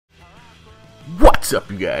What's up,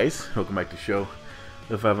 you guys? Welcome back to the show.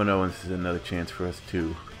 The 5-0, and this is another chance for us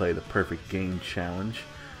to play the perfect game challenge.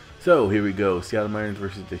 So here we go, Seattle Mariners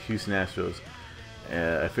versus the Houston Astros.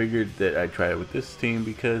 I figured that I'd try it with this team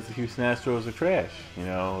because the Houston Astros are trash. You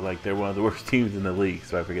know, like they're one of the worst teams in the league,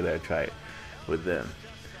 so I figured I'd try it with them.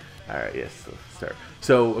 Alright, yes, let's start.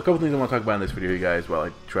 So a couple things I want to talk about in this video, you guys, while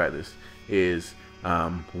I try this, is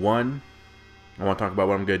one, I want to talk about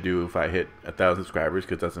what I'm going to do if I hit 1,000 subscribers,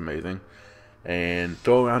 because that's amazing. And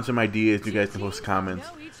throw around some ideas. You guys can post comments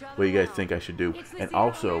what you guys think I should do. And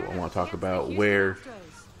also, I want to talk about where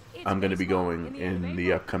I'm going to be going in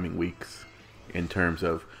the upcoming weeks in terms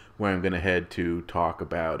of where I'm going to head to talk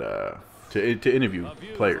about, to interview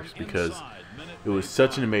players, because it was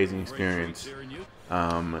such an amazing experience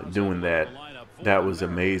doing that. That was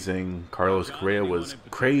amazing. Carlos Correa was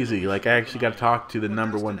crazy. Like, I actually got to talk to the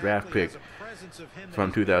 #1 draft pick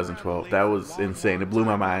from 2012. That was insane. It blew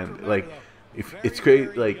my mind. Like, if it's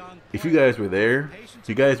great, like if you guys were there,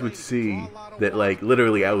 you guys would see that, like,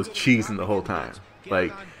 literally I was cheesing the whole time.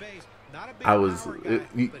 Like,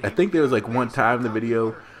 I think there was like one time in the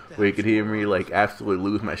video where you could hear me like absolutely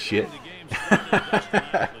lose my shit.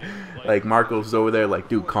 Like, Marcos was over there like,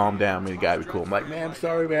 dude, calm down, man, you gotta be cool. I'm like, man, I'm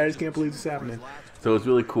sorry, man, I just can't believe this is happening. So it was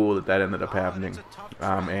really cool that ended up happening.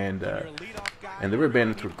 And the River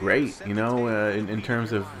Bandits were great, you know, in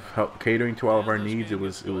terms of catering to all of our needs. It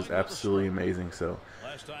was absolutely amazing. So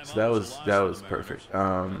that was perfect.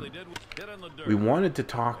 We wanted to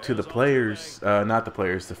talk to the players, not the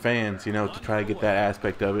players, the fans, you know, to try to get that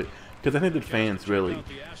aspect of it, because I think the fans really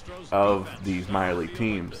of these minor league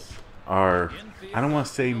teams are, I don't want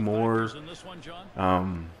to say more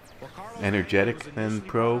energetic than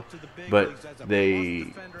pro, but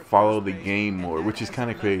they follow the game more, which is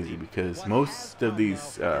kind of crazy because most of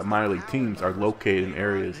these minor league teams are located in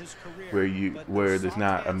areas where there's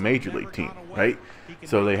not a major league team, right?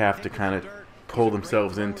 So they have to kind of pull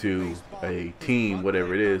themselves into a team,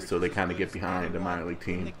 whatever it is, so they kind of get behind a minor league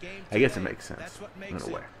team. I guess it makes sense in a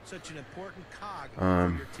way.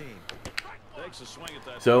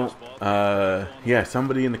 So, yeah,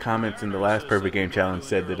 somebody in the comments in the last Perfect Game Challenge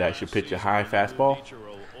said that I should pitch a high fastball.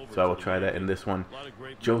 So I will try that in this one.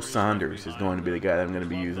 Joe Saunders is going to be the guy that I'm going to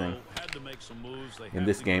be using in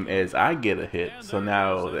this game as I get a hit. So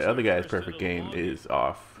now the other guy's perfect game is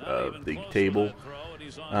off of the table.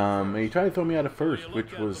 And he tried to throw me out of first,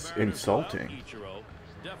 which was insulting.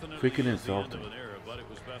 Freaking insulting.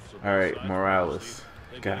 Alright, Morales.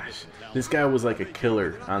 Gosh, this guy was like a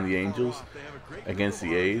killer on the Angels against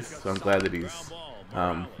the A's, so I'm glad that he's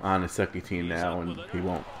on a sucky team now and he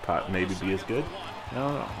won't maybe be as good. I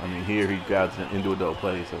don't know. I mean, here he got into adult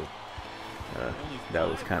play, so that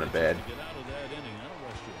was kind of bad.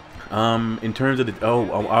 In terms of the I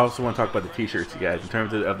also want to talk about the T-shirts, you guys. In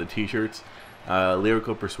terms of the T-shirts,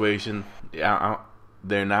 Lyrical Persuasion,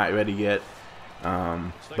 they're not ready yet,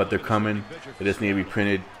 but they're coming. They just need to be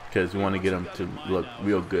printed, because we want to get them to look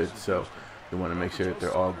real good. So we want to make sure that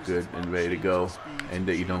they're all good and ready to go, and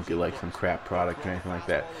that you don't get like some crap product or anything like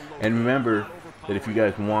that. And remember that if you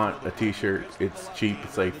guys want a T-shirt, it's cheap.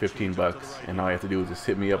 It's like 15 bucks, and all you have to do is just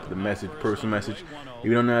hit me up with a personal message. If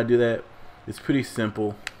you don't know how to do that, it's pretty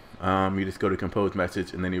simple. You just go to compose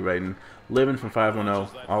message, and then you write in "Living from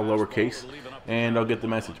 510," all lowercase, and I'll get the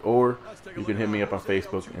message. Or you can hit me up on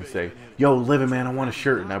Facebook and say, "Yo, Living, man, I want a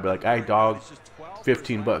shirt," and I'll be like, "All right, dog,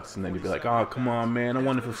 15 bucks." And then you'd be like, "Oh, come on, man, I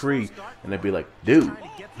want it for free." And they'd be like, "Dude,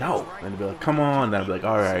 no." And they'd be like, "Come on." And I'd be like,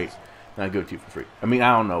 "All right." And I'll give it to you for free. I mean,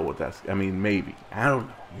 I don't know what that's. I mean, maybe. I don't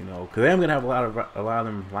know. You know, because I'm gonna have a lot of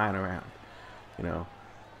them lying around. You know,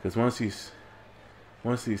 because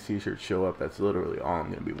once these T-shirts show up, that's literally all I'm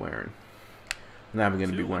gonna be wearing. I'm not even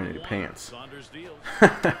gonna be wearing any pants.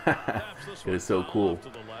 It's so cool,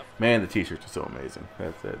 man. The T-shirts are so amazing.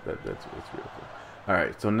 That's real cool. All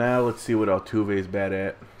right, so now let's see what Altuve is bad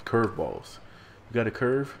at. Curveballs. You got a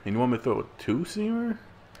curve, and you want me to throw a two-seamer?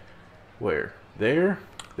 Where? There?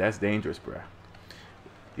 That's dangerous, bruh.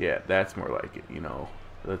 Yeah, that's more like it, you know.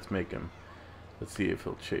 Let's make him. Let's see if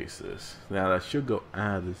he'll chase this. Now that should go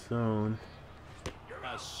out of the zone.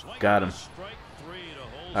 Got him.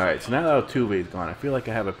 All right, so now that Altuve is gone, I feel like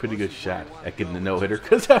I have a pretty good shot at getting the no-hitter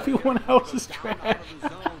because everyone else is trash.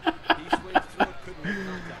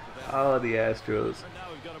 Oh, the Astros.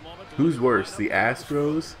 Who's worse, the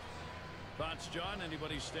Astros?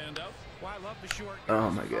 Oh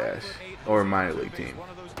my gosh. Or a minor league team.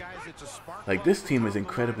 Like, this team is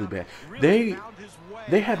incredibly bad. They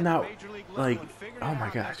have not, like, oh my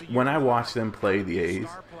gosh. When I watched them play the A's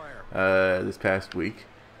this past week,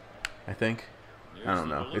 I think, I don't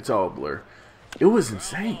know, it's all a blur. it was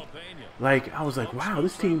insane. Like, I was like, wow,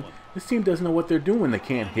 this team doesn't know what they're doing. They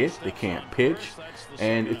can't hit, they can't pitch,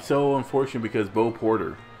 and it's so unfortunate because Bo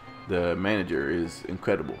Porter, the manager, is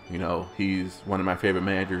incredible. You know, he's one of my favorite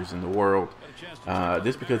managers in the world,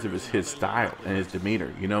 just because of his style and his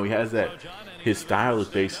demeanor. You know, he has that. His style is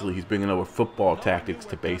basically he's bringing over football tactics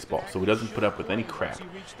to baseball, so he doesn't put up with any crap,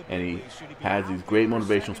 and he has these great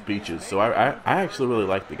motivational speeches. So I actually really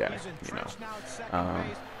like the guy. You know,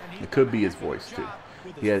 it could be his voice too.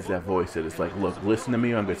 He has that voice that is like, look, listen to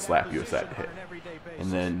me, or I'm gonna slap you upside the head.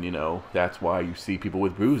 And then, you know, that's why you see people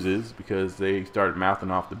with bruises, because they started mouthing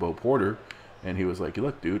off to Bo Porter, and he was like,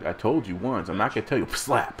 look, dude, I told you once, I'm not gonna tell you,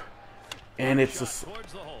 slap. And it's a,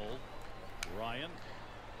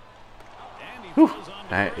 whew,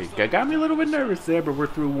 it got me a little bit nervous there, but we're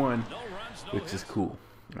through one, which is cool.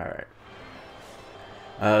 All right.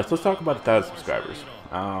 So let's talk about the 1,000 subscribers.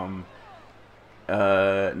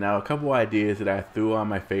 Now, a couple ideas that I threw on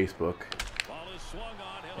my Facebook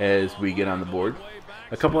as we get on the board.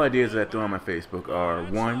 A couple ideas that I threw on my Facebook are,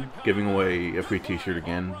 one, giving away a free t-shirt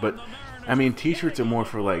again. But, I mean, t-shirts are more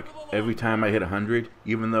for, like, every time I hit 100,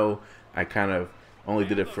 even though I kind of only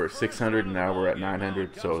did it for 600, and now we're at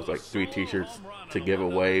 900, so it's like 3 t-shirts to give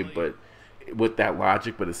away. But with that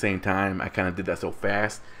logic, but at the same time, I kind of did that so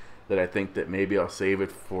fast that I think that maybe I'll save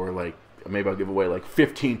it for, like, maybe I'll give away like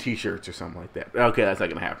 15 t-shirts or something like that. Okay, that's not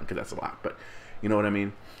going to happen because that's a lot. But you know what I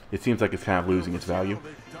mean? It seems like it's kind of losing its value.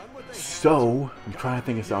 So I'm trying to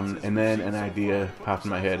think of something. And then an idea popped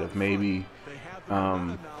in my head of maybe,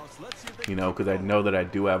 you know, because I know that I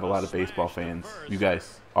do have a lot of baseball fans. You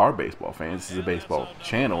guys are baseball fans. This is a baseball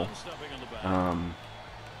channel.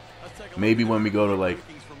 Maybe when we go to like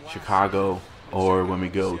Chicago, or when we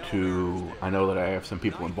go to, I know that I have some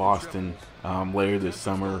people in Boston later this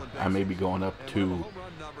summer. I may be going up to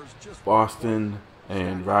Boston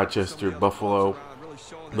and Rochester, Buffalo,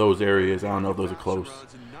 those areas. I don't know if those are close.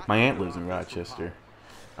 My aunt lives in Rochester.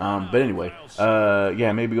 But anyway,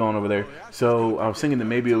 yeah, maybe going over there. So I was thinking that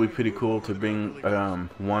maybe it would be pretty cool to bring 1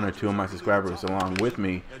 or 2 of my subscribers along with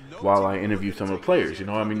me while I interview some of the players. You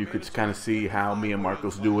know, I mean, you could kind of see how me and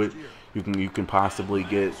Marcos do it. You can possibly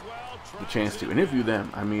get the chance to interview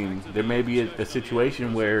them. I mean, there may be a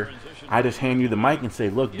situation where I just hand you the mic and say,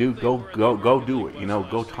 look, dude, go do it. You know,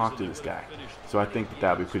 go talk to this guy. So I think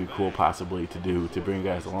that would be pretty cool possibly to do, to bring you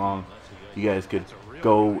guys along. You guys could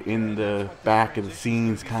go in the back of the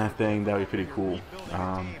scenes kind of thing. That would be pretty cool.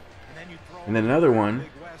 And then another one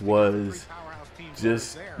was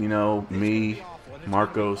just, you know, me,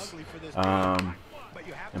 Marcos,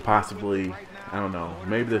 and possibly, I don't know,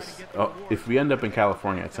 maybe this, if we end up in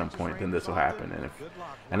California at some point, then this will happen. And if,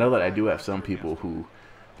 I know that I do have some people who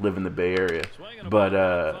live in the Bay Area, but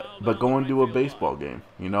go and do a baseball game,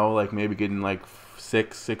 you know, like maybe getting like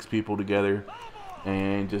six people together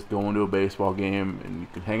and just go into a baseball game, and you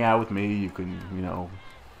can hang out with me, you can, you know,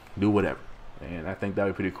 do whatever. And I think that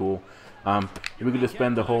would be pretty cool. We could just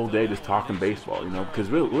spend the whole day just talking baseball, you know, because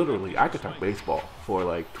literally I could talk baseball for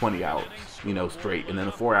like 20 hours, you know, straight, and then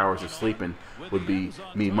the 4 hours of sleeping would be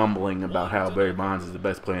me mumbling about how Barry Bonds is the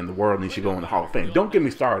best player in the world and he should go in the Hall of Fame. Don't get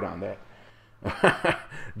me started on that.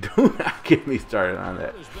 Do not get me started on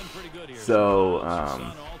that. So,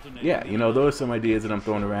 yeah, you know, those are some ideas that I'm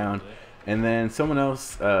throwing around. And then someone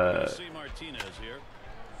else, all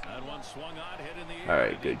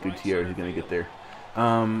right, good TR, he's gonna get there.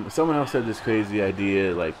 Someone else had this crazy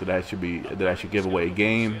idea, like that I should give away a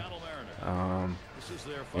game,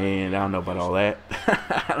 and I don't know about all that.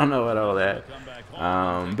 I don't know about all that.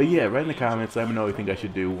 But yeah, write in the comments. Let me know what you think I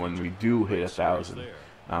should do when we do hit 1,000,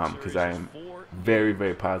 because I am very,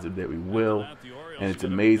 very positive that we will, and it's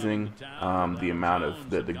amazing the amount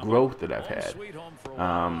of the growth that I've had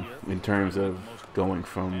in terms of going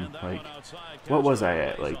from, like, what was I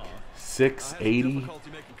at, like 680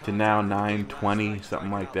 to now 920, something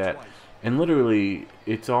like that. And literally,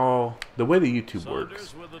 it's all, the way the YouTube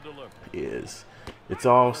works is it's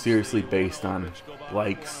all seriously based on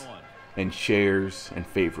likes and shares and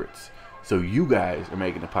favorites. So you guys are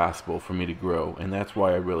making it possible for me to grow, and that's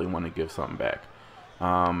why I really want to give something back.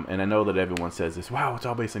 And I know that everyone says this, wow, it's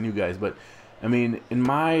all based on you guys, but I mean, in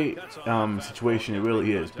my situation, it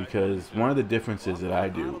really is, because one of the differences that I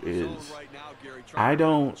do is I've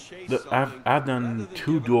done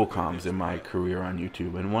 2 dual comms in my career on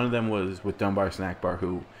YouTube, and one of them was with Dunbar Snack Bar,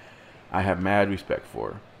 who I have mad respect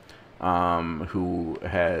for, who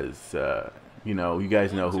has, you know, you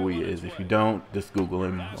guys know who he is. If you don't, just Google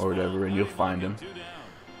him or whatever, and you'll find him.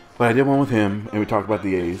 But I did one with him, and we talked about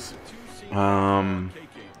the A's. And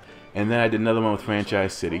then I did another one with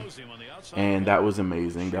Franchise City. and that was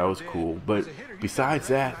amazing. That was cool. But besides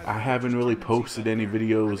that, I haven't really posted any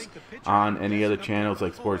videos on any other channels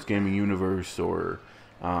like Sports Gaming Universe or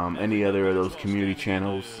any other of those community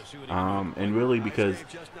channels, and really because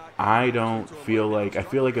I feel like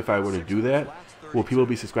if I were to do that, will people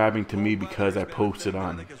be subscribing to me because I posted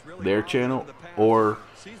on their channel, or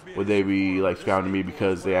would they be like subscribing to me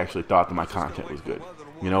because they actually thought that my content was good?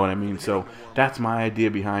 You know what I mean? So that's my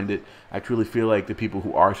idea behind it. I truly feel like the people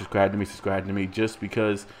who are subscribed to me just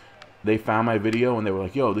because they found my video and they were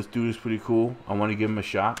like, yo, this dude is pretty cool, I want to give him a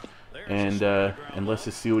shot, and let's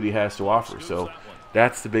just see what he has to offer. So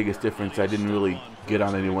that's the biggest difference. I didn't really get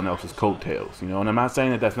on anyone else's coattails, you know. And I'm not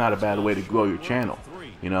saying that that's not a bad way to grow your channel,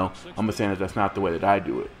 you know. I'm just saying that that's not the way that I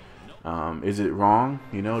do it. Is it wrong?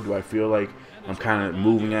 You know, do I feel like I'm kind of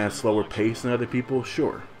moving at a slower pace than other people?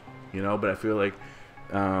 Sure, you know. But I feel like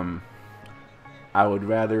I would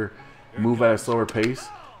rather move at a slower pace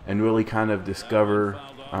and really kind of discover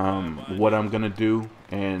what I'm gonna do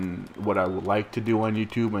and what I would like to do on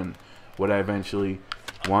YouTube and what I eventually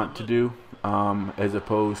want to do, as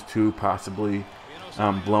opposed to possibly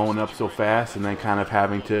blowing up so fast and then kind of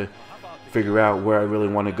having to figure out where I really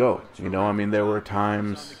want to go. You know, I mean, there were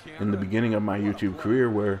times in the beginning of my YouTube career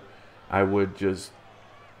where I would just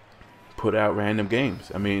put out random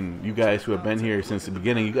games. I mean, you guys who have been here since the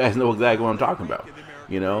beginning, you guys know exactly what I'm talking about,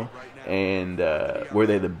 you know. And were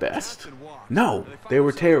they the best? No, they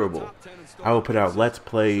were terrible. I would put out Let's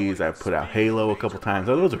Plays. I put out Halo a couple times.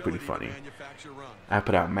 Oh, those are pretty funny. I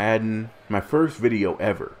put out Madden. My first video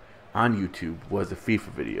ever on YouTube was a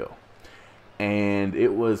FIFA video, and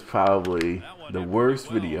it was probably the worst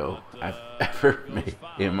video I've ever made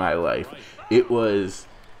in my life. It was,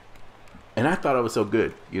 and I thought I was so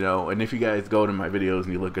good, you know. And if you guys go to my videos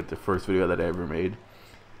and you look at the first video that I ever made,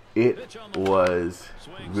 it was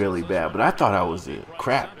really bad. But I thought I was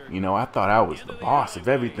crap, you know. I thought I was the boss of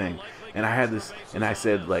everything, and I had this, and I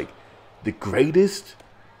said like the greatest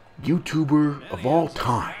YouTuber of all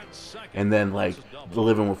time, and then like the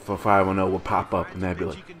Living with 510 would pop up, and I'd be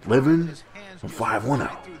like, Living with 510,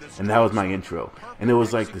 and that was my intro, and it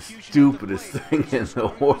was like the stupidest thing in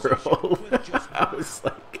the world. I was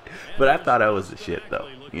like, but I thought I was the shit though,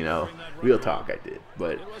 you know. Real talk, I did.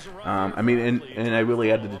 But I mean, and I really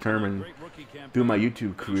had to determine through my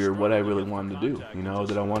YouTube career what I really wanted to do. You know,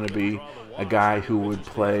 that I want to be a guy who would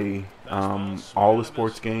play all the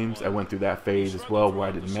sports games. I went through that phase as well, where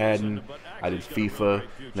I did Madden, I did FIFA,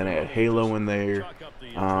 then I had Halo in there.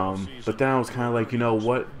 But then I was kind of like, you know,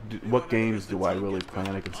 what games do I really play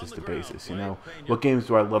on a consistent basis? You know, what games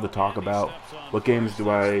do I love to talk about? What games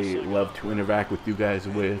do I love to interact with you guys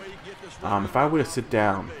with? If I were to sit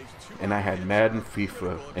down and I had Madden,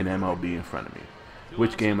 FIFA, and MLB in front of me,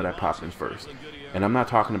 which game would I pop in first? And I'm not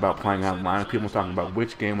talking about playing online. People are talking about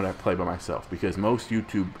which game would I play by myself, because most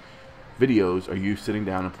YouTube videos are you sitting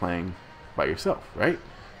down and playing by yourself, right?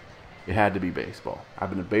 It had to be baseball. I've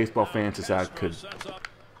been a baseball fan since I could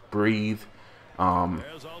breathe.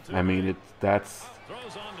 I mean, that's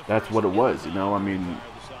what it was, you know. I mean,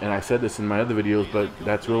 and I said this in my other videos, but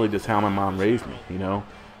that's really just how my mom raised me, you know.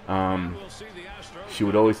 She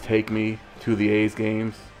would always take me to the A's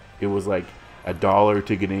games. It was like $1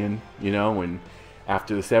 to get in, you know, and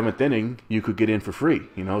after the 7th inning, you could get in for free,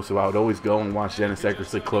 you know. So I would always go and watch Dennis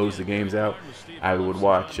Eckersley close the games out. I would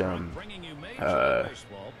watch,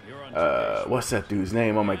 what's that dude's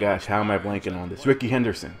name? Oh my gosh, how am I blanking on this? Ricky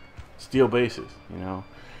Henderson, steal bases, you know.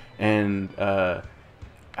 And I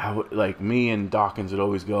would, like, me and Dawkins would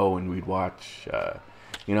always go and we'd watch,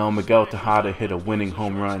 you know, Miguel Tejada hit a winning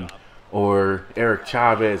home run, or Eric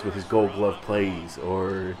Chavez with his Gold Glove plays,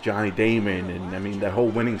 or Johnny Damon, and I mean that whole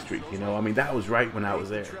winning streak, you know. I mean, that was right when I was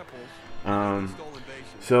there.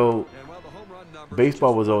 So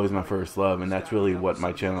baseball was always my first love, and that's really what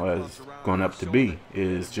my channel has grown up to be,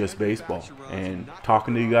 is just baseball and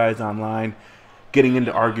talking to you guys online, getting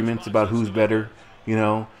into arguments about who's better, you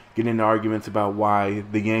know, getting into arguments about why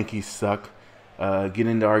the Yankees suck. Get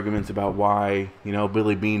into arguments about why, you know,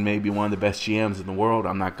 Billy Beane may be one of the best GMs in the world.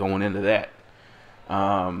 I'm not going into that.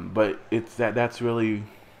 But it's that's really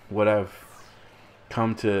what I've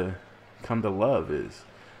come to love, is,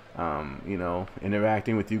 you know,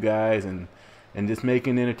 interacting with you guys and just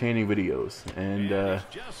making entertaining videos. And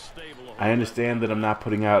I understand that I'm not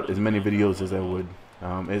putting out as many videos as I would,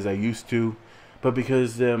 as I used to, but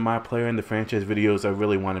because my player in the franchise videos, I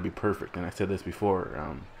really want to be perfect. And I said this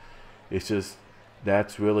before. It's just,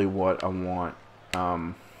 that's really what I want.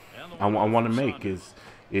 I want to make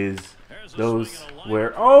is those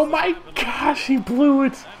where, oh my gosh, he blew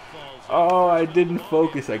it. Oh, I didn't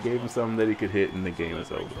focus. I gave him something that he could hit, and the game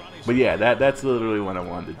is over. But yeah, that's literally what I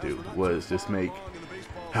wanted to do, was just make.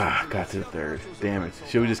 Got to the third. Damn it.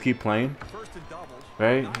 Should we just keep playing?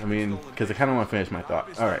 Right? I mean, because I kind of want to finish my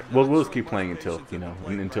thought. All right. Well, we'll just keep playing until, you know,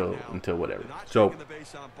 until whatever. So,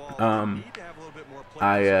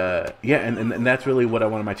 yeah, and that's really what I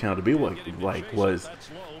wanted my channel to be like was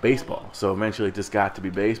baseball. So eventually it just got to be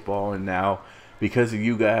baseball, and now because of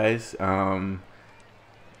you guys,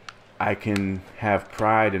 I can have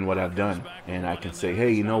pride in what I've done, and I can say,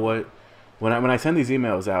 hey, you know what? When I send these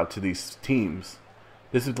emails out to these teams,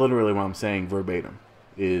 this is literally what I'm saying verbatim.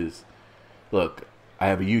 Is, look, I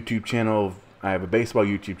have a YouTube channel. I have a baseball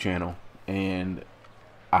YouTube channel, and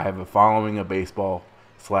I have a following of baseball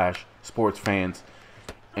 / sports fans,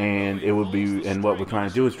 and it would be, and what we're trying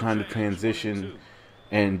to do is trying to transition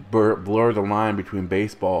and blur the line between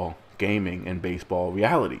baseball gaming and baseball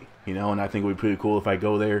reality, you know. And I think it would be pretty cool if I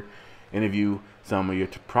go there, interview some of your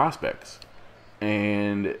prospects,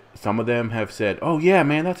 and some of them have said, oh yeah,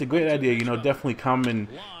 man, that's a great idea, you know, definitely come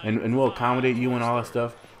and we'll accommodate you and all that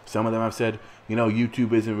stuff. Some of them have said, you know,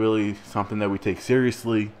 YouTube isn't really something that we take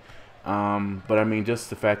seriously, but I mean, just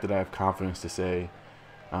the fact that I have confidence to say,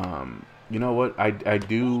 you know what, I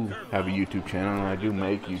do have a YouTube channel, and I do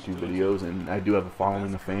make YouTube videos, and I do have a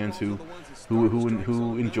following of fans who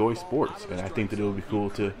enjoy sports, and I think that it would be cool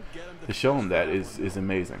to show them that is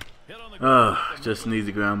amazing. Just an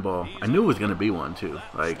easy ground ball. I knew it was going to be one too.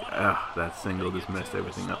 Like, that single just messed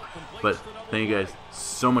everything up. But thank you guys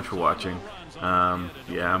so much for watching.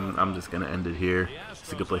 Yeah, I'm just going to end it here.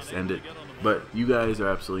 It's a good place to end it. But you guys are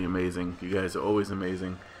absolutely amazing. You guys are always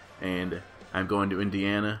amazing. And I'm going to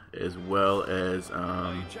Indiana as well as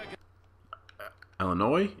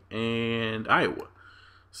Illinois and Iowa.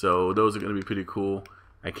 So those are going to be pretty cool.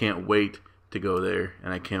 I can't wait to go there,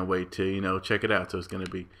 and I can't wait to, you know, check it out. So it's going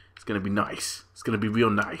to be nice. It's going to be real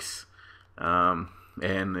nice.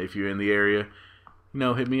 And if you're in the area, you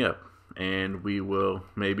know, hit me up, and we will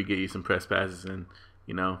maybe get you some press passes, and,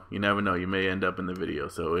 you know, you never know, you may end up in the video.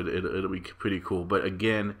 So it'll be pretty cool. But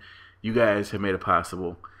again, you guys have made it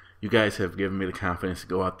possible. You guys have given me the confidence to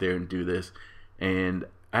go out there and do this. And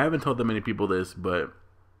I haven't told that many people this, but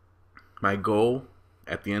my goal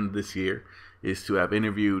at the end of this year is to have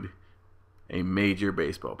interviewed a major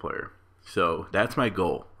baseball player. So that's my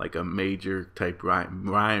goal, like a major type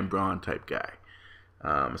Ryan Braun type guy.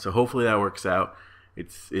 So hopefully that works out.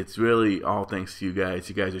 It's really all thanks to you guys.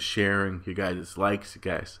 You guys are sharing. You guys' likes, you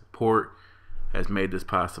guys' support has made this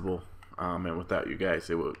possible. And without you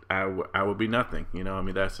guys, I would be nothing. You know, I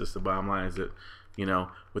mean, that's just the bottom line. Is that, you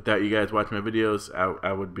know, without you guys watching my videos,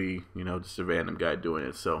 I would be, you know, just a random guy doing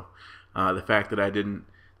it. So the fact that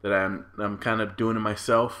I'm kind of doing it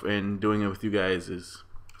myself and doing it with you guys is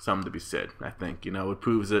something to be said. I think, you know, it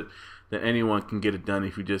proves that anyone can get it done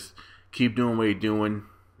if you just keep doing what you're doing,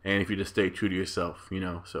 and if you just stay true to yourself, you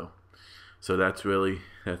know. So that's really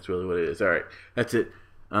what it is. All right, that's it.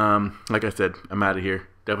 Like I said, I'm out of here.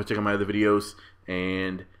 Definitely check out my other videos,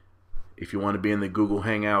 and if you want to be in the Google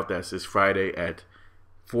Hangout, that's this Friday at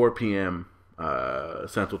 4 p.m.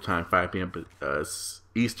 Central Time, 5 p.m.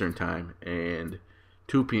 Eastern Time, and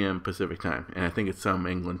 2 p.m. Pacific Time, and I think it's some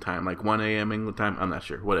England time, like 1 a.m. England time. I'm not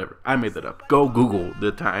sure. Whatever. I made that up. Go Google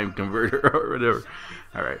the time converter or whatever.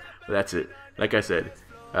 All right, but that's it. Like I said,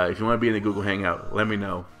 if you want to be in the Google Hangout, let me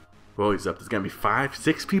know. We're always up. There's gonna be 5,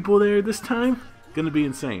 6 people there this time. It's gonna be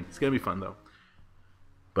insane. It's gonna be fun though.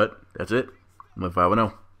 But that's it. I'm at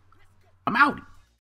 510. I'm out.